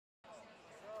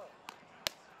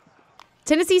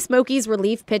Tennessee Smokies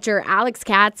relief pitcher Alex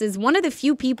Katz is one of the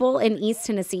few people in East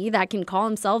Tennessee that can call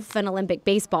himself an Olympic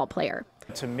baseball player.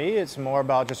 To me, it's more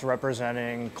about just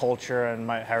representing culture and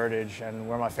my heritage and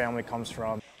where my family comes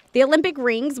from. The Olympic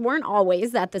rings weren't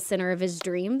always at the center of his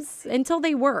dreams until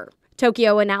they were.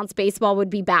 Tokyo announced baseball would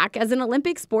be back as an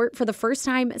Olympic sport for the first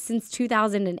time since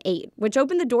 2008, which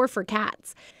opened the door for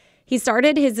Katz. He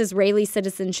started his Israeli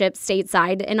citizenship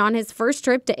stateside, and on his first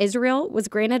trip to Israel was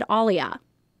granted Aliyah.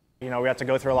 We had to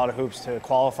go through a lot of hoops to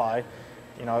qualify.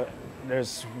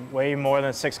 There's way more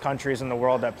than 6 countries in the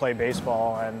world that play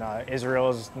baseball, and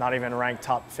Israel is not even ranked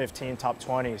top 15, top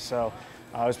 20. So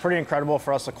it was pretty incredible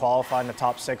for us to qualify in the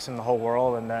top 6 in the whole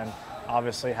world and then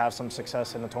obviously have some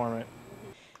success in the tournament.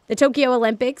 The Tokyo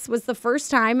Olympics was the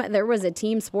first time there was a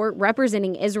team sport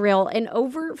representing Israel in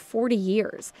over 40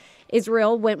 years.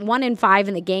 Israel went 1-5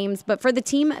 in the games, but for the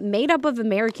team made up of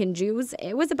American Jews,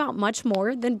 it was about much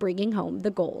more than bringing home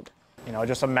the gold.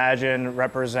 Just imagine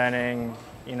representing,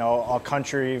 a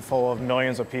country full of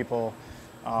millions of people,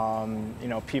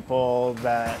 people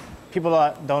that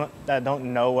don't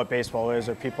know what baseball is,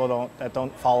 or people that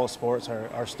don't follow sports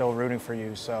are still rooting for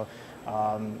you. So,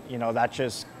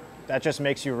 that just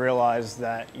makes you realize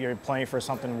that you're playing for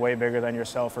something way bigger than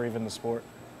yourself or even the sport.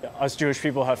 Us Jewish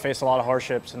people have faced a lot of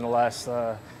hardships in the last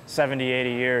 70, 80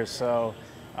 years. So,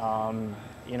 I'm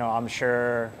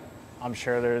sure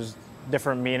there's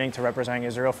different meaning to representing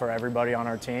Israel for everybody on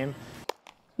our team.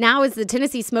 Now, as the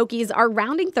Tennessee Smokies are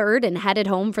rounding third and headed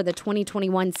home for the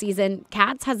 2021 season,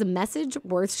 Katz has a message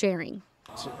worth sharing.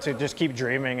 To just keep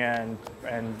dreaming and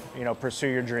pursue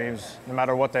your dreams, no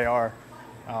matter what they are.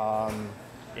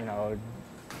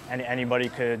 Anybody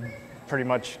could pretty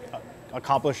much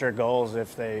accomplish their goals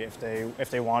if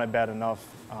they want it bad enough.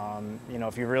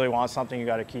 If you really want something, you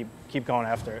got to keep going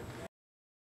after it.